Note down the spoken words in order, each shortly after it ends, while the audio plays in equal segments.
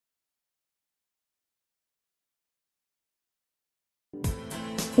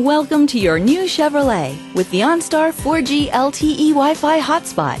Welcome to your new Chevrolet with the OnStar 4G LTE Wi-Fi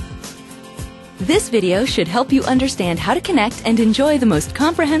Hotspot. This video should help you understand how to connect and enjoy the most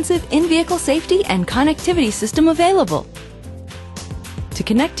comprehensive in-vehicle safety and connectivity system available. To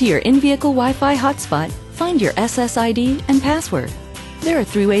connect to your in-vehicle Wi-Fi hotspot, find your SSID and password. There are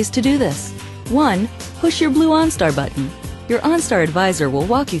 3 ways to do this. 1. Push your blue OnStar button. Your OnStar advisor will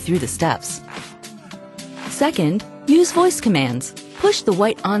walk you through the steps. 2nd, use voice commands. Push the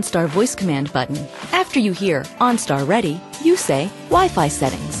white OnStar voice command button. After you hear OnStar ready, you say Wi-Fi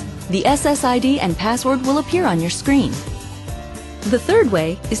settings. The SSID and password will appear on your screen. The 3rd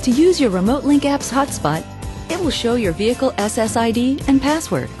way is to use your Remote Link app's hotspot. It will show your vehicle SSID and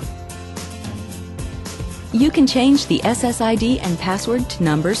password. You can change the SSID and password to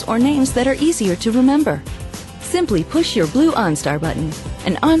numbers or names that are easier to remember. Simply push your blue OnStar button.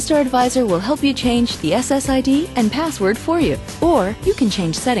 An OnStar advisor will help you change the SSID and password for you, or you can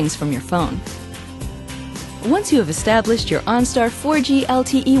change settings from your phone. Once you have established your OnStar 4G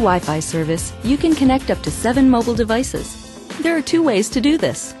LTE Wi-Fi service, you can connect up to 7 mobile devices. There are 2 ways to do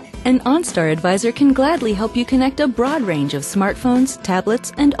this. An OnStar advisor can gladly help you connect a broad range of smartphones,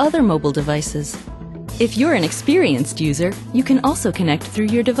 tablets, and other mobile devices. If you're an experienced user, you can also connect through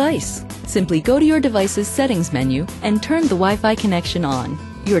your device. Simply go to your device's settings menu and turn the Wi-Fi connection on.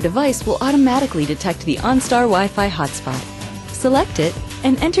 Your device will automatically detect the OnStar Wi-Fi hotspot. Select it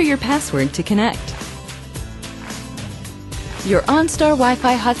and enter your password to connect. Your OnStar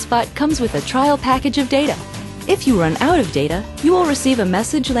Wi-Fi hotspot comes with a trial package of data. If you run out of data, you will receive a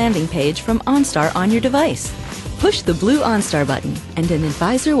message landing page from OnStar on your device. Push the blue OnStar button and an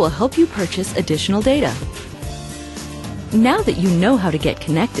advisor will help you purchase additional data. Now that you know how to get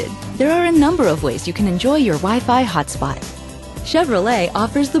connected, there are a number of ways you can enjoy your Wi-Fi hotspot. Chevrolet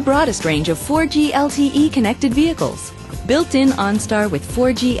offers the broadest range of 4G LTE connected vehicles. Built-in OnStar with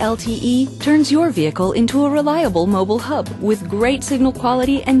 4G LTE turns your vehicle into a reliable mobile hub with great signal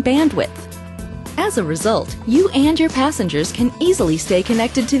quality and bandwidth. As a result, you and your passengers can easily stay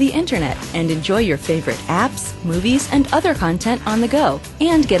connected to the internet and enjoy your favorite apps, movies, and other content on the go,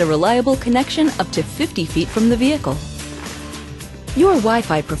 and get a reliable connection up to 50 feet from the vehicle. Your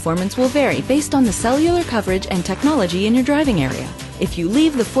Wi-Fi performance will vary based on the cellular coverage and technology in your driving area. If you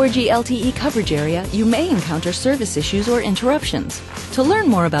leave the 4G LTE coverage area, you may encounter service issues or interruptions. To learn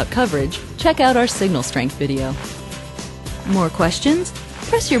more about coverage, check out our signal strength video. More questions?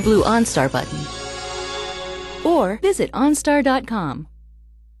 Press your blue OnStar button or visit OnStar.com.